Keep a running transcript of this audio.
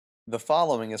The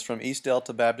following is from East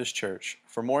Delta Baptist Church.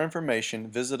 For more information,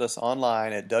 visit us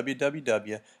online at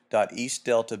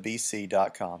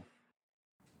www.eastdeltabc.com.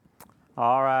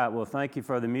 All right, well, thank you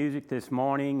for the music this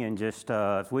morning, and just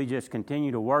as we just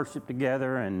continue to worship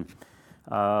together and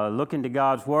look into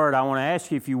God's Word, I want to ask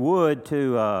you if you would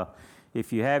to,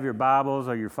 if you have your Bibles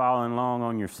or you're following along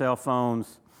on your cell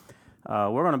phones,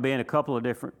 we're going to be in a couple of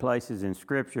different places in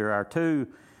Scripture. Our two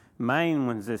main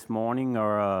ones this morning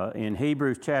are in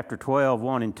Hebrews chapter 12,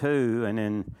 1 and 2, and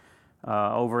then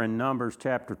over in Numbers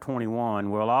chapter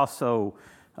 21. We'll also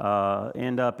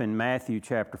end up in Matthew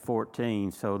chapter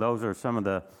 14. So those are some of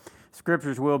the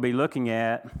scriptures we'll be looking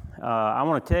at. I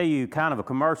want to tell you kind of a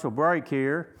commercial break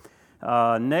here.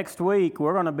 Next week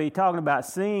we're going to be talking about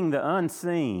seeing the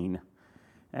unseen.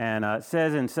 And it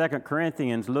says in 2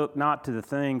 Corinthians, look not to the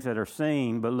things that are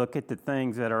seen, but look at the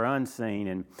things that are unseen.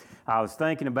 And I was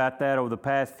thinking about that over the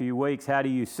past few weeks. How do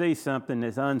you see something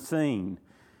that's unseen?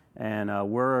 And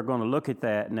we're going to look at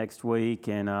that next week,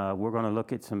 and we're going to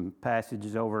look at some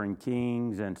passages over in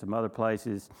Kings and some other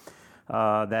places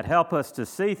that help us to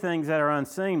see things that are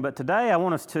unseen. But today I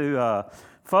want us to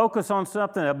focus on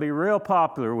something that'll be real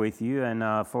popular with you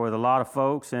and for a lot of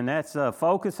folks, and that's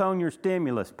focus on your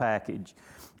stimulus package.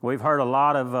 We've heard a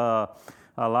lot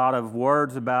of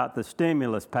words about the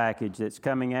stimulus package that's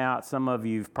coming out. Some of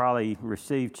you've probably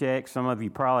received checks, some of you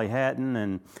probably hadn't,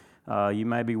 and you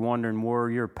may be wondering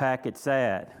where your packet's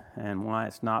at and why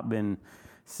it's not been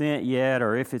sent yet,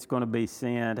 or if it's going to be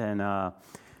sent. And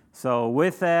so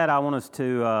with that, I want us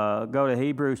to go to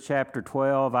Hebrews chapter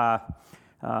 12.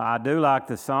 I do like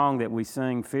the song that we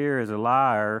sing, Fear is a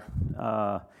Liar.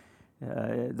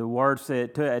 The words say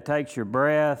it takes your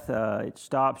breath, it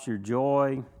stops your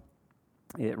joy,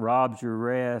 it robs your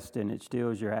rest, and it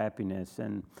steals your happiness.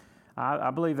 And I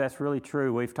believe that's really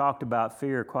true. We've talked about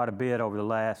fear quite a bit over the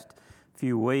last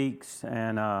few weeks,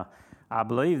 and I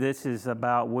believe this is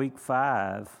about week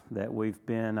 5 that we've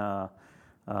been out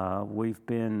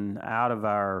of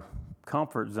our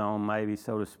comfort zone, maybe,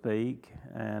 so to speak.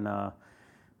 And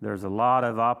there's a lot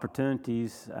of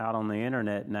opportunities out on the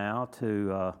internet now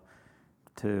to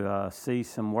see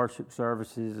some worship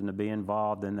services and to be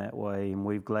involved in that way, and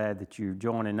we're glad that you're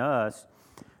joining us.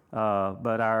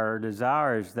 But our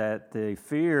desire is that the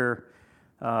fear,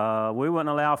 we wouldn't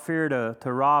allow fear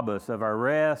to rob us of our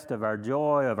rest, of our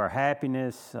joy, of our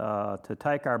happiness, to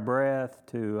take our breath,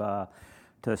 to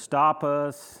stop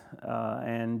us,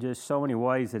 and just so many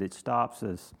ways that it stops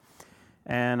us.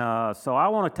 And so I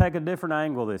want to take a different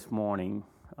angle this morning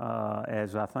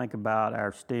as I think about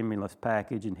our stimulus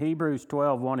package. In Hebrews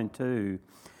 12, 1 and 2,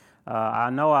 I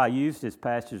know I used this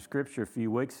passage of Scripture a few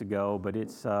weeks ago, but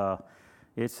it's a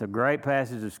great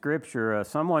passage of Scripture.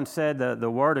 Someone said that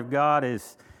the Word of God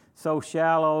is so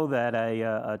shallow that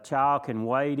a child can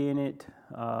wade in it,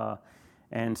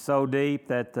 and so deep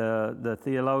that the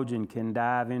theologian can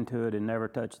dive into it and never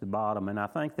touch the bottom. And I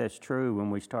think that's true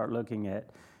when we start looking at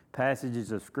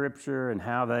passages of Scripture and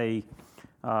how they,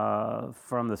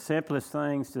 from the simplest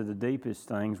things to the deepest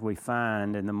things we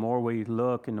find, and the more we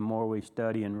look and the more we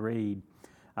study and read,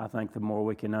 I think the more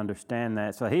we can understand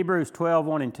that. So Hebrews 12,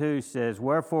 1 and 2 says,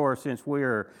 wherefore, since we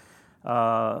are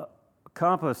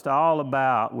compassed all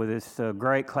about with this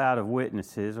great cloud of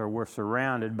witnesses, or we're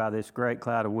surrounded by this great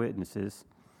cloud of witnesses,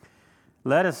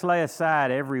 let us lay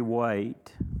aside every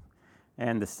weight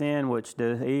and the sin which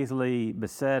doth easily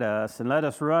beset us, and let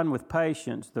us run with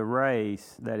patience the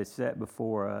race that is set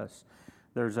before us.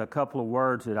 There's a couple of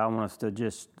words that I want us to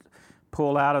just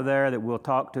pull out of there that we'll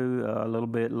talk to a little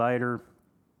bit later.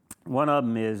 One of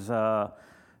them is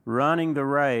running the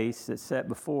race that's set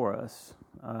before us.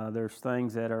 There's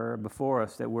things that are before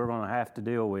us that we're going to have to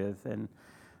deal with, and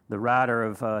the writer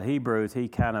of Hebrews, he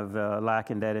kind of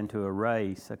likened that into a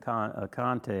race, a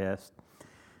contest.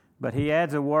 But he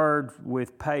adds a word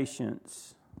with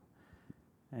patience,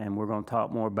 and we're going to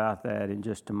talk more about that in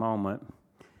just a moment.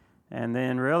 And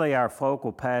then really our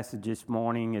focal passage this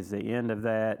morning is the end of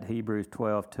that, Hebrews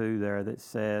 12:2 there, that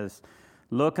says,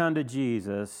 look unto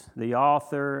Jesus, the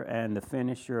author and the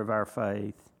finisher of our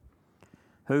faith,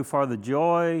 who for the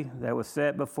joy that was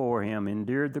set before him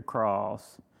endured the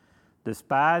cross,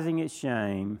 despising its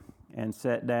shame, and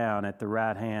sat down at the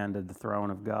right hand of the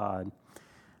throne of God.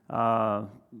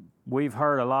 We've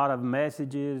heard a lot of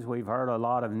messages. We've heard a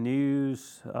lot of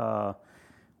news.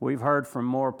 We've heard from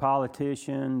more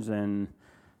politicians and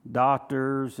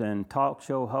doctors and talk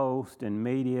show hosts and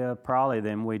media probably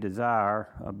than we desire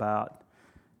about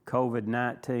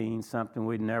COVID-19, something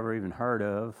we'd never even heard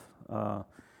of a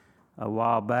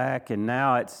while back. And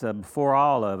now it's before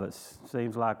all of us.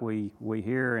 Seems like we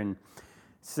hear and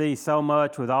see so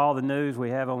much with all the news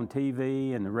we have on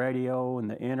TV and the radio and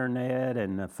the internet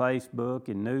and the Facebook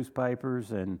and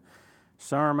newspapers and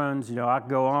sermons. You know, I could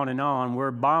go on and on.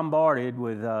 We're bombarded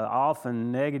with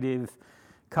often negative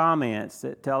comments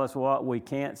that tell us what we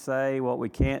can't say, what we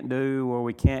can't do, where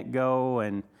we can't go,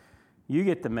 and you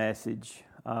get the message.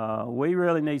 We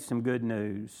really need some good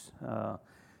news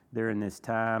during this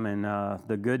time, and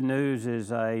the good news is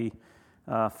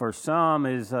for some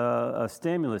is a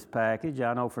stimulus package.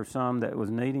 I know for some that was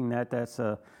needing that,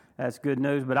 that's good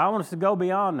news. But I want us to go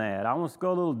beyond that. I want us to go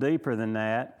a little deeper than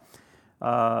that.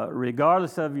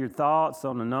 Regardless of your thoughts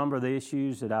on a number of the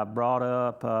issues that I've brought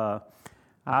up,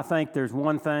 I think there's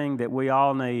one thing that we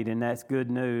all need, and that's good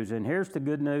news. And here's the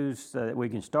good news that we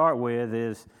can start with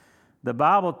is the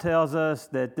Bible tells us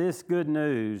that this good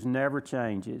news never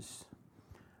changes.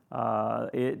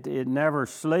 It never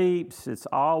sleeps. It's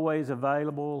always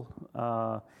available.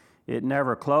 It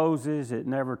never closes. It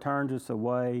never turns us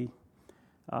away.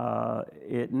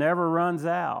 It never runs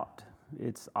out.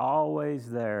 It's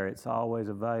always there. It's always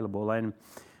available. And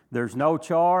there's no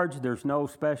charge. There's no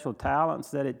special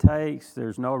talents that it takes.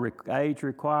 There's no age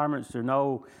requirements. There's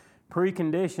no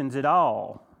preconditions at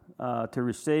all to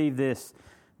receive this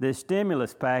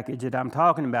stimulus package that I'm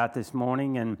talking about this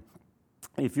morning. And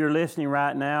if you're listening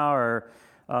right now or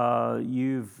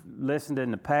you've listened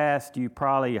in the past, you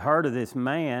probably heard of this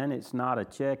man. It's not a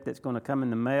check that's going to come in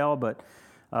the mail, but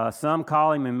some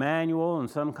call him Emmanuel, and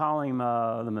some call him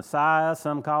the Messiah,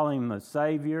 some call him the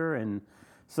Savior, and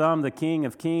some the King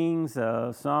of Kings,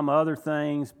 some other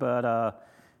things, but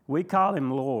we call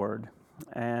him Lord.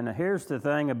 And here's the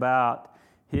thing about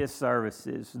his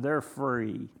services. They're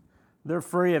free. They're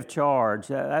free of charge.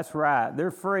 That's right.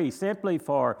 They're free simply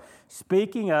for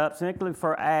speaking up, simply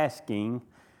for asking.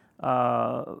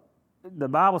 The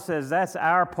Bible says that's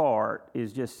our part,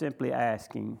 is just simply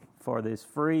asking for this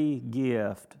free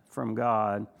gift from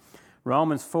God.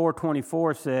 Romans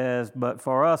 4:24 says, "But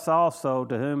for us also,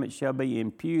 to whom it shall be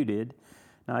imputed."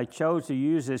 Now, I chose to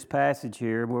use this passage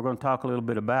here. We're going to talk a little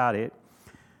bit about it.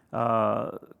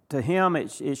 To him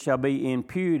it shall be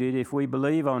imputed if we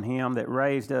believe on him that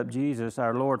raised up Jesus,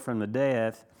 our Lord, from the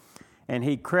dead, and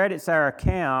he credits our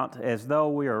account as though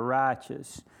we are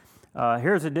righteous.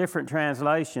 Here's a different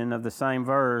translation of the same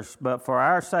verse. "But for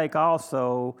our sake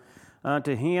also,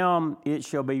 unto him it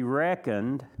shall be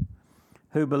reckoned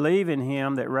who believe in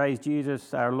him that raised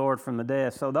Jesus, our Lord, from the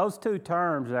dead." So those two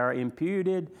terms are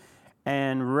imputed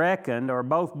and reckoned are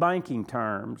both banking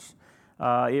terms.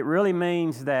 It really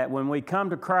means that when we come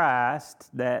to Christ,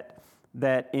 that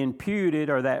imputed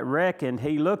or that reckoned,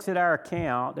 he looks at our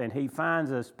account and he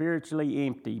finds us spiritually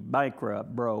empty,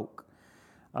 bankrupt, broke.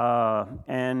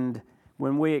 And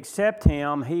when we accept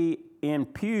him, he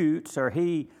imputes or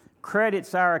he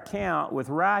credits our account with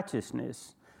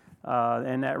righteousness.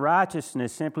 And that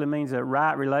righteousness simply means a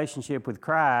right relationship with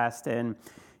Christ, and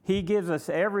he gives us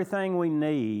everything we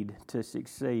need to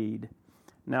succeed.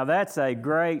 Now, that's a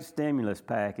great stimulus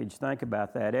package. Think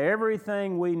about that.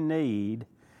 Everything we need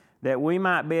that we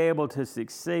might be able to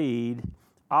succeed,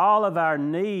 all of our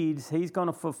needs, he's going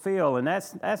to fulfill. And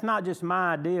that's not just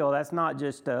my ideal. That's not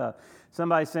just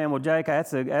somebody saying, "Well, Jake,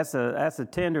 that's a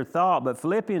tender thought." But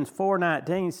Philippians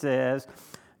 4:19 says,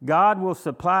 "God will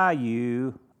supply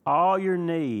you all your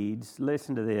needs,"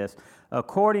 listen to this,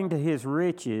 "according to his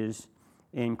riches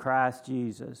in Christ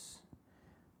Jesus."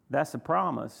 That's a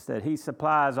promise, that he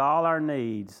supplies all our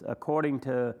needs according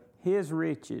to his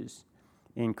riches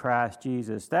in Christ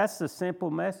Jesus. That's the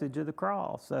simple message of the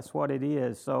cross. That's what it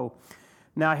is. So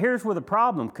now here's where the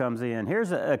problem comes in.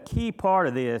 Here's a key part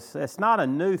of this. It's not a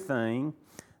new thing.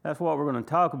 That's what we're going to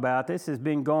talk about. This has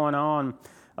been going on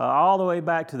all the way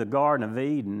back to the Garden of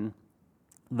Eden.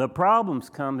 The problems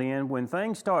come in when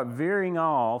things start veering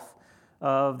off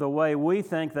of the way we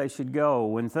think they should go,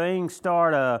 when things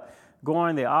start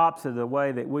going the opposite of the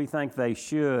way that we think they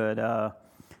should.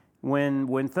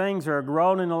 When things are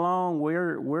rolling along,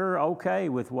 we're okay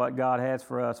with what God has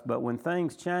for us. But when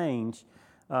things change,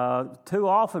 too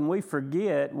often we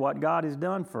forget what God has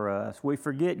done for us. We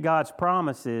forget God's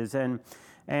promises,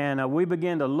 and we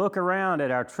begin to look around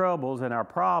at our troubles and our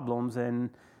problems,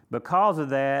 and because of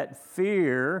that,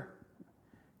 fear,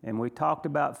 and we talked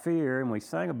about fear and we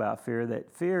sang about fear,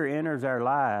 that fear enters our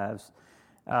lives.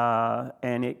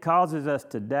 And it causes us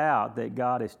to doubt that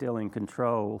God is still in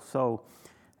control. So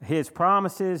his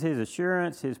promises, his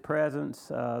assurance, his presence,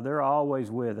 they're always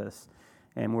with us,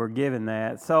 and we're given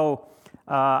that. So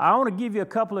I want to give you a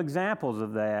couple examples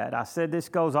of that. I said this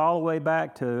goes all the way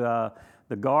back to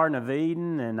the Garden of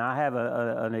Eden, and I have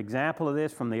an example of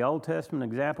this from the Old Testament, an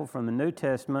example from the New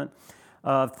Testament.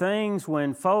 of things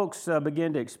when folks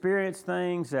begin to experience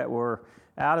things that were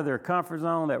out of their comfort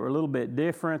zone, that were a little bit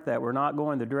different, that were not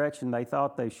going the direction they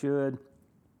thought they should,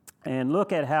 and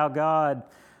look at how God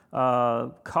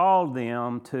called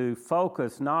them to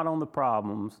focus not on the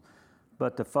problems,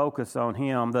 but to focus on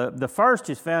Him. The first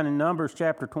is found in Numbers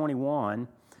chapter 21,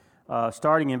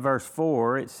 starting in verse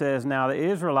 4. It says, "Now the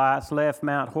Israelites left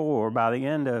Mount Hor by the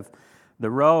end of the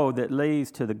road that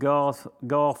leads to the Gulf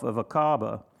of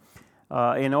Aqaba,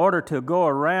 in order to go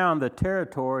around the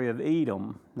territory of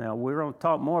Edom." Now, we're going to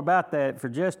talk more about that for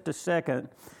just a second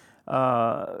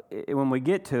when we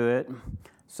get to it.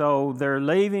 So they're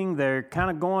leaving, they're kind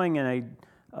of going in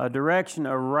a direction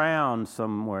around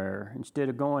somewhere instead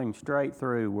of going straight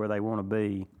through where they want to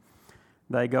be.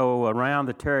 They go around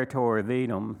the territory of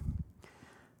Edom.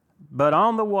 But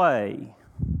on the way,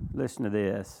 listen to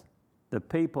this, the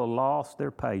people lost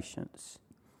their patience.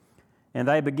 And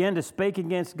they began to speak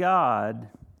against God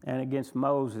and against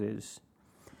Moses.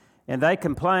 And they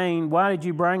complained, "Why did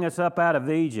you bring us up out of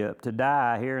Egypt to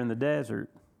die here in the desert,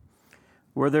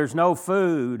 where there's no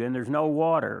food and there's no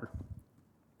water?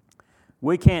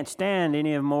 We can't stand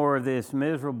any more of this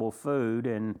miserable food,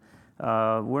 and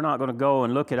we're not going to go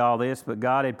and look at all this." But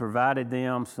God had provided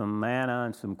them some manna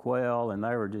and some quail, and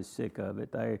they were just sick of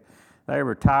it. They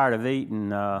were tired of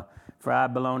eating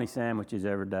fried bologna sandwiches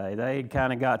every day. They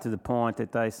kind of got to the point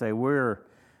that they say, we're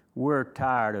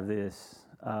tired of this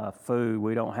food.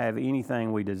 We don't have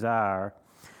anything we desire.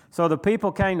 So the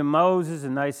people came to Moses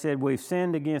and they said, "We've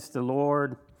sinned against the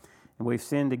Lord, and we've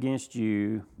sinned against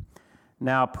you.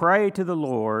 Now pray to the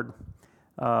Lord."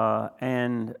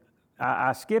 And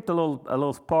I skipped a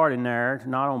little part in there,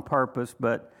 not on purpose,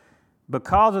 but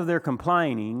because of their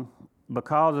complaining,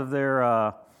 because of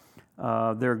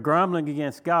their grumbling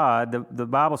against God, the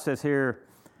Bible says here,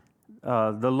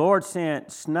 the Lord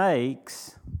sent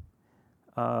snakes,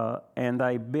 and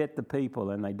they bit the people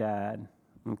and they died.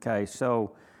 Okay,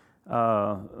 so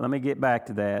let me get back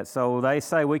to that. So they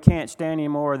say, "We can't stand any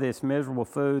more of this miserable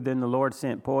food." Then the Lord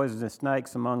sent poisonous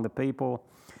snakes among the people,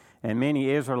 and many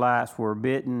Israelites were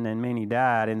bitten and many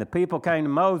died. And the people came to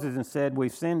Moses and said,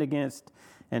 "We've sinned against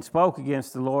and spoke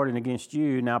against the Lord and against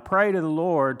you. Now pray to the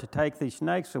Lord to take these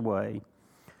snakes away."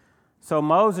 So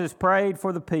Moses prayed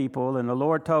for the people, and the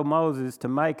Lord told Moses to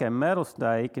make a metal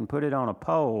snake and put it on a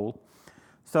pole,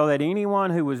 so that anyone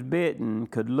who was bitten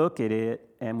could look at it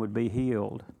and would be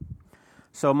healed.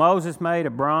 So Moses made a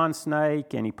bronze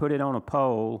snake, and he put it on a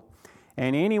pole,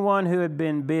 and anyone who had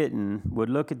been bitten would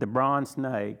look at the bronze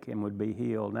snake and would be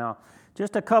healed. Now,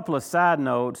 just a couple of side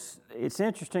notes. It's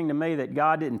interesting to me that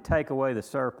God didn't take away the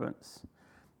serpents.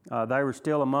 They were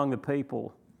still among the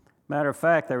people. Matter of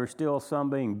fact, there were still some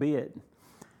being bit,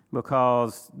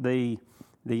 because the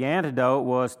antidote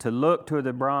was to look to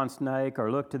the bronze snake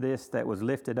or look to this that was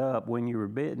lifted up when you were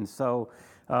bitten. So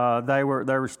there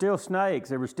were still snakes,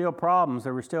 there were still problems,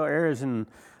 there were still areas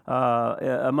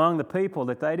among the people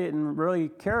that they didn't really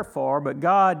care for, but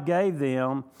God gave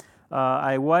them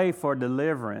a way for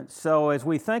deliverance. So as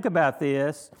we think about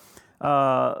this,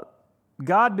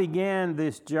 God began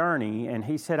this journey, and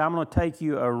He said, "I'm going to take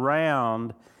you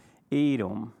around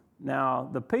Edom." Now,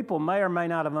 the people may or may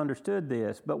not have understood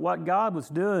this, but what God was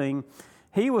doing,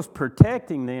 He was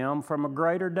protecting them from a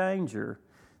greater danger.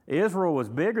 Israel was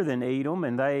bigger than Edom,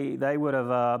 and they would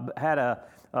have had a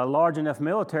large enough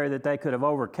military that they could have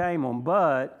overcame them,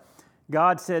 but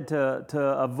God said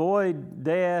to avoid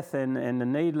death and the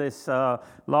needless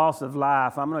loss of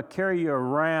life, "I'm going to carry you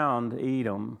around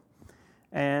Edom."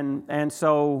 And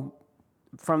so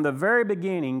from the very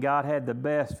beginning, God had the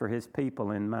best for His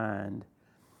people in mind.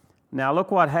 Now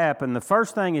look what happened. The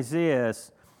first thing is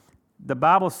this. The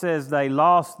Bible says they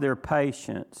lost their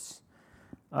patience.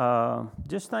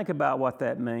 Just think about what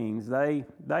that means. They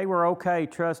were okay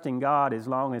trusting God as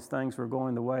long as things were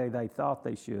going the way they thought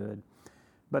they should.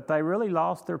 But they really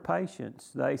lost their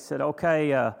patience. They said,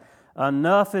 "Okay,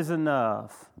 enough is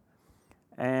enough."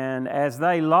 And as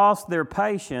they lost their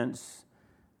patience,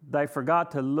 they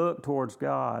forgot to look towards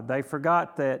God. They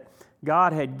forgot that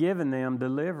God had given them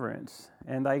deliverance.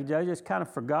 And they just kind of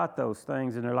forgot those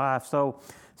things in their life. So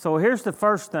here's the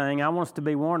first thing I want us to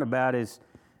be warned about is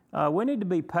we need to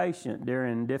be patient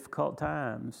during difficult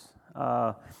times.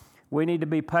 We need to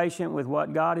be patient with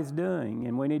what God is doing,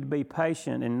 and we need to be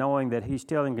patient in knowing that He's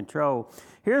still in control.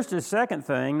 Here's the second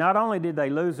thing. Not only did they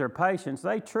lose their patience,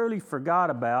 they truly forgot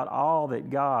about all that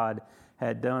God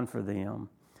had done for them.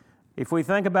 If we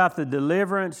think about the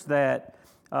deliverance that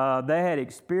they had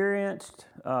experienced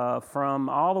from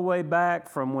all the way back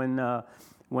from when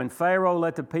when Pharaoh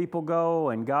let the people go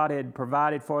and God had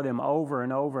provided for them over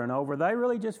and over and over, they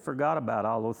really just forgot about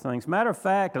all those things. Matter of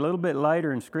fact, a little bit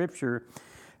later in Scripture,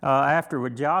 after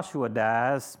Joshua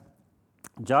dies,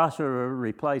 Joshua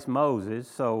replaced Moses.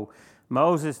 So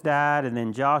Moses died and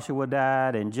then Joshua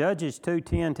died. And Judges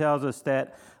 2:10 tells us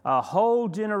that a whole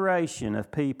generation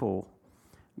of people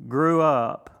grew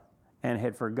up and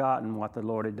had forgotten what the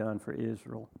Lord had done for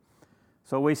Israel.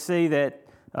 So we see that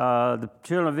the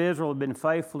children of Israel had been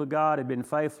faithful to God,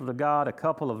 A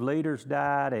couple of leaders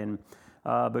died, and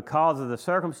because of the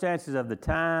circumstances of the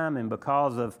time and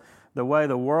because of the way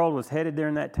the world was headed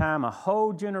during that time, a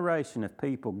whole generation of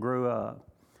people grew up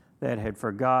that had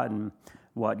forgotten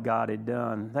what God had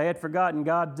done. They had forgotten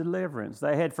God's deliverance.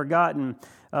 They had forgotten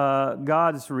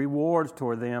God's rewards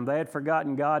toward them. They had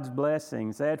forgotten God's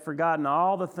blessings. They had forgotten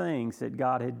all the things that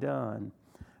God had done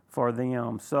for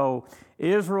them. So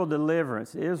Israel's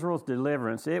deliverance,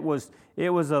 it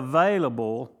was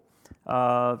available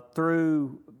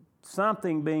through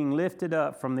something being lifted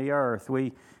up from the earth.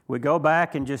 We go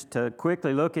back and just to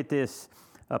quickly look at this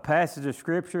passage of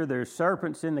Scripture. There's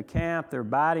serpents in the camp. They're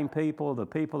biting people. The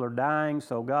people are dying.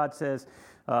 So God says,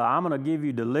 I'm going to give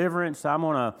you deliverance. I'm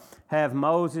going to have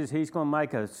Moses. He's going to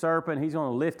make a serpent. He's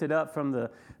going to lift it up from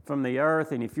the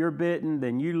earth. And if you're bitten,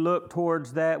 then you look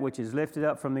towards that which is lifted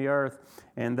up from the earth,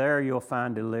 and there you'll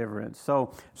find deliverance.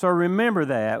 So remember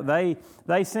that.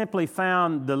 They simply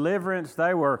found deliverance.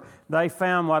 They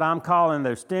found what I'm calling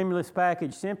their stimulus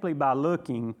package simply by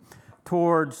looking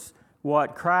towards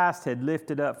what Christ had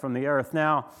lifted up from the earth.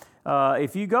 Now,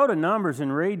 if you go to Numbers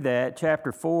and read that,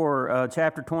 chapter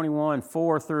 21,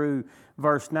 4 through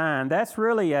verse 9, that's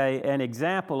really an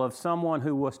example of someone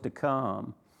who was to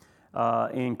come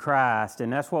in Christ,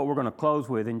 and that's what we're going to close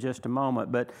with in just a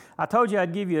moment. But I told you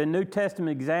I'd give you a New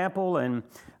Testament example, and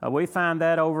we find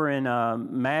that over in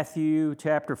Matthew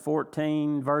chapter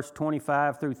 14, verse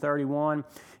 25 through 31.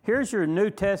 Here's your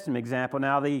New Testament example.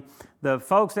 Now, the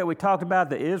folks that we talked about,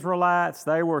 the Israelites,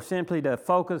 they were simply to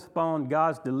focus upon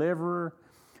God's deliverer.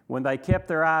 When they kept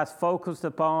their eyes focused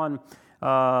upon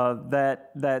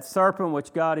that serpent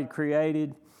which God had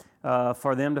created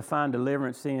for them to find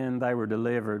deliverance in, they were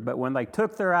delivered. But when they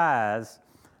took their eyes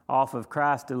off of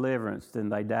Christ's deliverance, then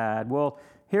they died. Well,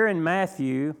 here in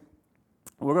Matthew,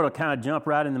 we're going to kind of jump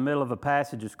right in the middle of a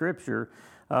passage of Scripture.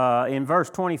 In verse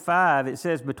 25, it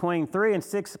says, between 3 and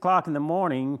 6 o'clock in the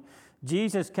morning,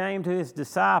 Jesus came to his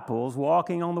disciples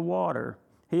walking on the water.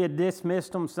 He had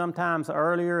dismissed them sometimes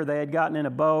earlier. They had gotten in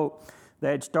a boat.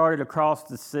 They had started across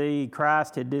the sea.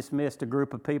 Christ had dismissed a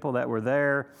group of people that were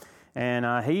there.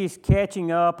 And he's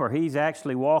catching up, or he's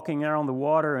actually walking there on the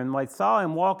water. And when they saw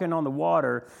him walking on the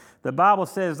water, the Bible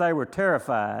says they were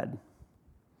terrified.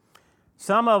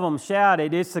 Some of them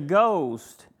shouted, "It's a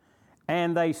ghost."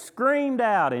 And they screamed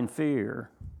out in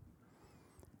fear.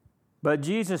 But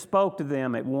Jesus spoke to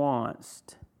them at once,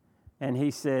 and he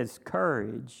says,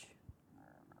 "Courage."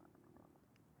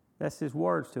 That's his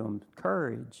words to them.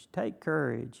 Courage. Take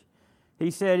courage.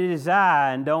 He said, "It is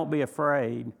I, and don't be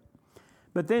afraid."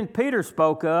 But then Peter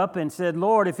spoke up and said,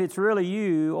 "Lord, if it's really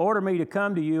you, order me to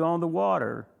come to you on the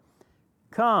water."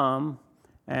 "Come,"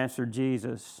 answered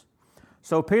Jesus.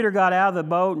 So Peter got out of the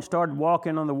boat and started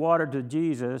walking on the water to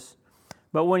Jesus.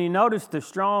 But when he noticed the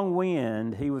strong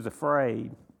wind, he was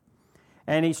afraid.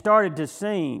 And he started to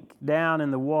sink down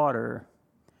in the water.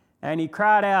 And he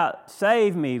cried out,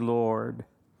 "Save me, Lord."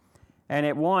 And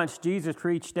at once Jesus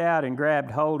reached out and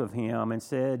grabbed hold of him and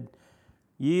said,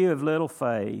 "You of little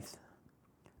faith,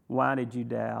 why did you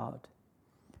doubt?"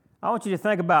 I want you to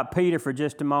think about Peter for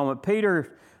just a moment.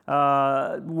 Peter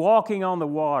walking on the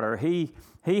water. He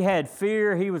had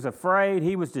fear. He was afraid.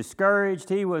 He was discouraged.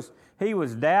 He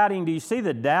was doubting. Do you see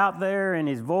the doubt there in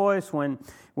his voice when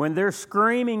they're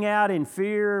screaming out in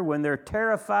fear, when they're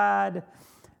terrified?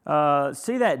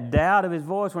 See that doubt of his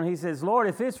voice when he says, "Lord,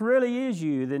 if this really is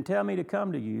you, then tell me to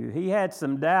come to you." He had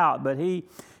some doubt, but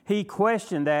he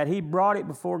questioned that. He brought it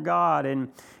before God,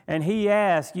 and he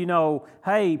asked,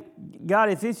 "Hey, God,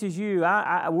 if this is you,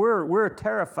 we're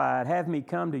terrified. Have me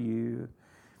come to you."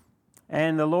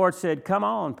 And the Lord said, "Come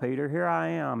on, Peter, here I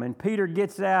am." And Peter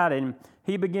gets out and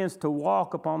he begins to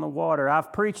walk upon the water.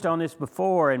 I've preached on this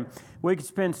before, and we could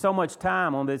spend so much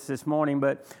time on this morning,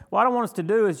 but what I want us to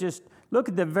do is just look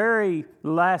at the very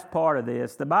last part of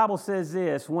this. The Bible says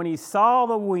this: when he saw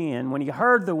the wind, when he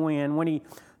heard the wind, when he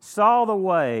saw the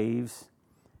waves,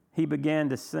 he began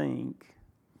to sink.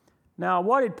 Now,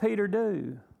 what did Peter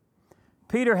do?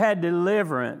 Peter had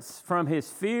deliverance from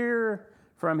his fear,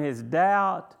 from his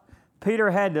doubt.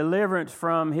 Peter had deliverance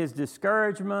from his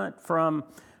discouragement, from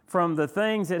from the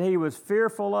things that he was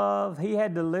fearful of. He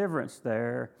had deliverance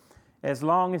there as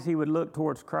long as he would look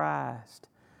towards Christ.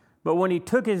 But when he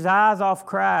took his eyes off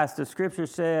Christ, the Scripture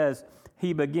says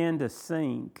he began to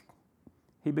sink.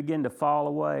 He began to fall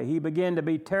away. He began to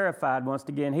be terrified once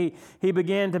again. He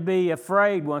began to be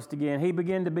afraid once again. He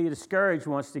began to be discouraged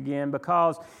once again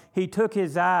because he took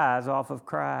his eyes off of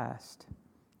Christ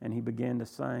and he began to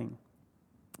sink.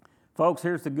 Folks,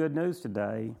 here's the good news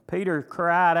today. Peter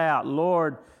cried out,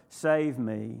 "Lord, save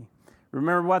me."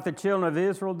 Remember what the children of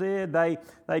Israel did? They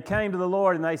came to the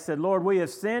Lord and they said, "Lord, we have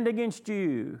sinned against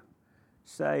you.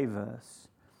 Save us."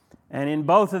 And in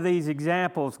both of these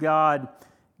examples, God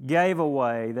gave a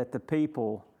way that the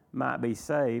people might be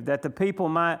saved, that the people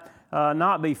might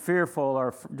not be fearful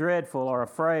or dreadful or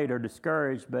afraid or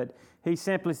discouraged, but he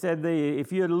simply said,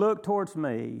 if you look towards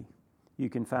me, you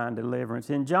can find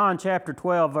deliverance. In John chapter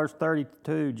 12, verse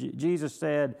 32, Jesus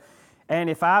said,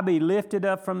 "And if I be lifted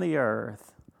up from the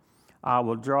earth, I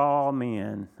will draw all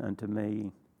men unto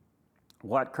me."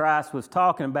 What Christ was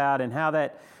talking about and how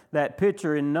that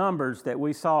picture in Numbers that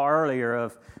we saw earlier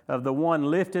of the one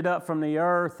lifted up from the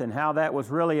earth and how that was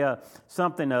really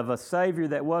something of a Savior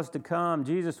that was to come.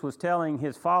 Jesus was telling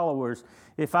his followers,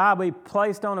 if I be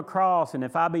placed on a cross and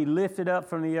if I be lifted up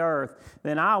from the earth,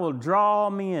 then I will draw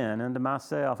men unto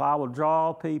myself. I will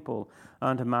draw people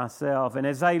unto myself. And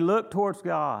as they looked towards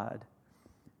God,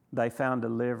 they found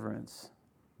deliverance.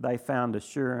 They found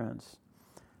assurance.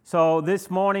 So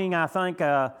this morning, I think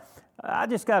I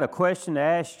just got a question to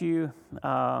ask you.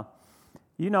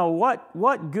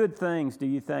 What good things do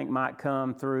you think might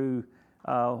come through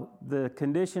the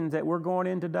conditions that we're going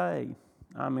in today?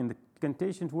 I mean, the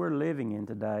conditions we're living in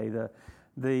today,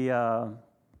 the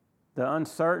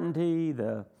uncertainty,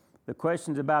 the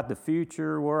questions about the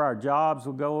future, where our jobs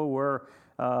will go, where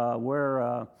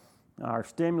our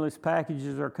stimulus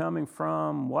packages are coming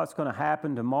from, what's going to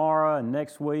happen tomorrow and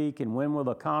next week, and when will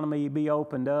the economy be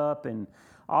opened up, and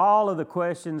all of the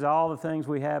questions, all the things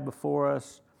we have before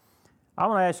us. I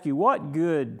want to ask you, what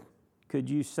good could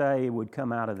you say would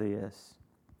come out of this?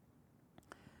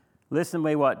 Listen to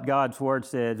me what God's Word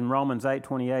says. In Romans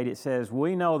 8:28, it says,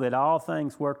 "We know that all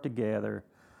things work together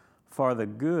for the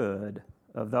good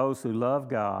of those who love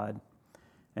God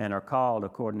and are called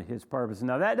according to His purpose."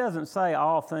 Now, that doesn't say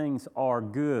all things are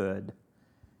good.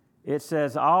 It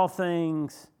says all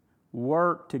things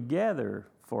work together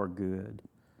for good.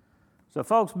 So,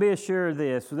 folks, be assured of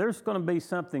this. There's going to be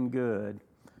something good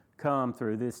come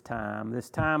through this time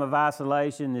of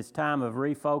isolation, this time of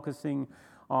refocusing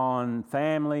on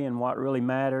family and what really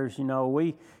matters. You know,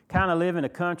 we kind of live in a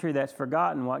country that's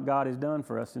forgotten what God has done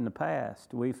for us in the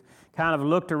past. We've kind of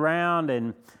looked around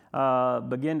and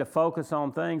begin to focus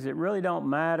on things that really don't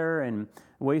matter, and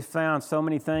we've found so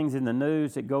many things in the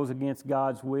news that goes against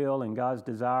God's will and God's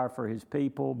desire for His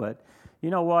people. But you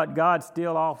know what? God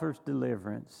still offers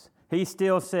deliverance. He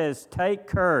still says, "Take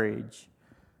courage,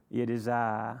 it is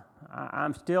I.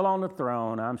 I'm still on the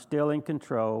throne. I'm still in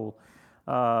control.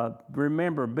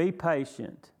 Remember, be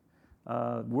patient.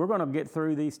 We're going to get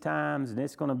through these times, and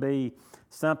it's going to be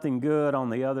something good on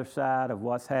the other side of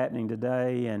what's happening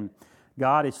today. And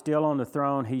God is still on the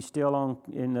throne. He's still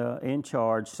in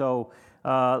charge." So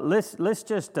let's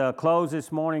just close this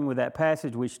morning with that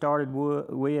passage we started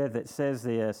with that says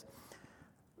this: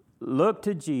 "Look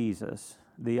to Jesus,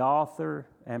 the author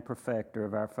and perfecter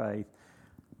of our faith."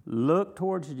 Look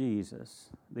towards Jesus,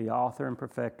 the author and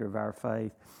perfecter of our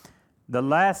faith. The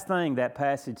last thing that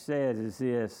passage says is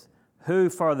this: "Who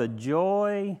for the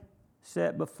joy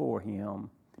set before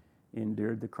Him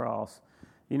endured the cross."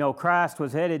 You know, Christ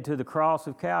was headed to the cross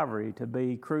of Calvary to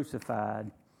be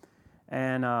crucified.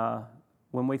 And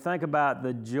when we think about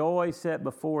the joy set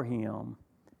before Him,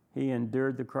 He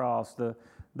endured the cross.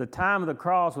 The time of the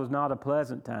cross was not a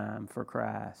pleasant time for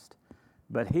Christ,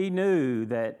 but He knew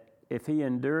that if He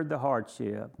endured the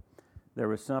hardship, there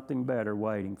was something better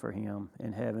waiting for Him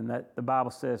in heaven. That the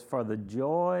Bible says, "For the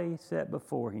joy set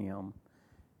before Him,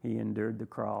 He endured the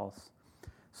cross."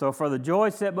 So for the joy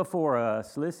set before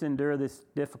us, let's endure this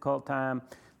difficult time.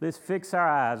 Let's fix our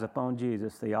eyes upon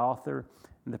Jesus, the author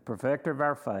and the perfecter of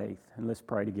our faith, and let's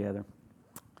pray together.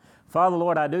 Father,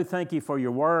 Lord, I do thank You for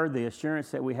Your Word, the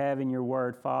assurance that we have in Your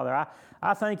Word, Father.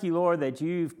 I thank You, Lord, that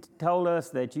You've told us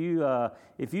that You,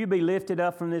 if You be lifted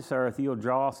up from this earth, You'll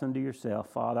draw us unto Yourself,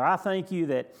 Father. I thank You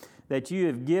that You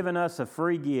have given us a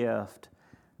free gift,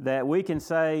 that we can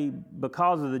say,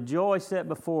 because of the joy set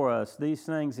before us, these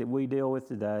things that we deal with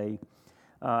today,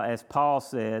 as Paul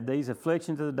said, these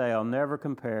afflictions of the day will never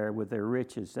compare with their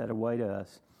riches that await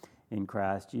us in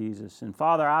Christ Jesus. And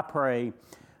Father, I pray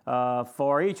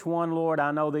For each one, Lord,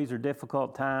 I know these are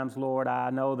difficult times, Lord. I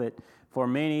know that for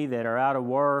many that are out of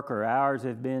work or hours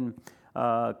have been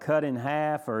cut in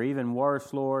half or even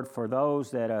worse, Lord, for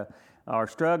those that are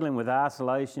struggling with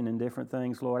isolation and different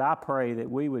things, Lord, I pray that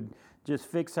we would just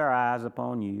fix our eyes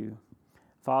upon you.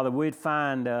 Father, we'd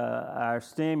find our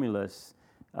stimulus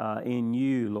in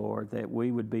you, Lord, that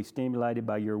we would be stimulated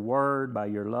by your word, by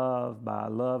your love, by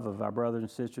love of our brothers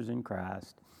and sisters in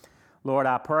Christ. Lord,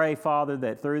 I pray, Father,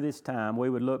 that through this time we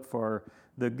would look for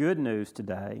the good news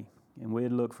today, and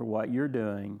we'd look for what you're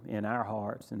doing in our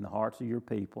hearts, in the hearts of your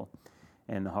people,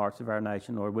 and the hearts of our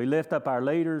nation, Lord. We lift up our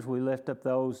leaders. We lift up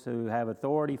those who have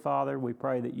authority, Father. We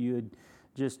pray that you would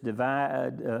just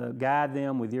guide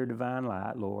them with your divine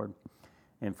light, Lord.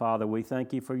 And Father, we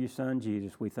thank you for your Son,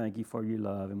 Jesus. We thank you for your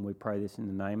love, and we pray this in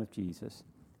the name of Jesus.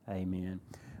 Amen.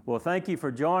 Well, thank you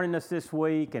for joining us this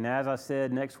week. And as I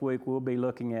said, next week we'll be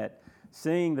looking at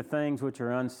seeing the things which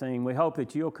are unseen. We hope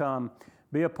that you'll come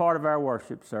be a part of our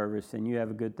worship service, and you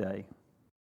have a good day.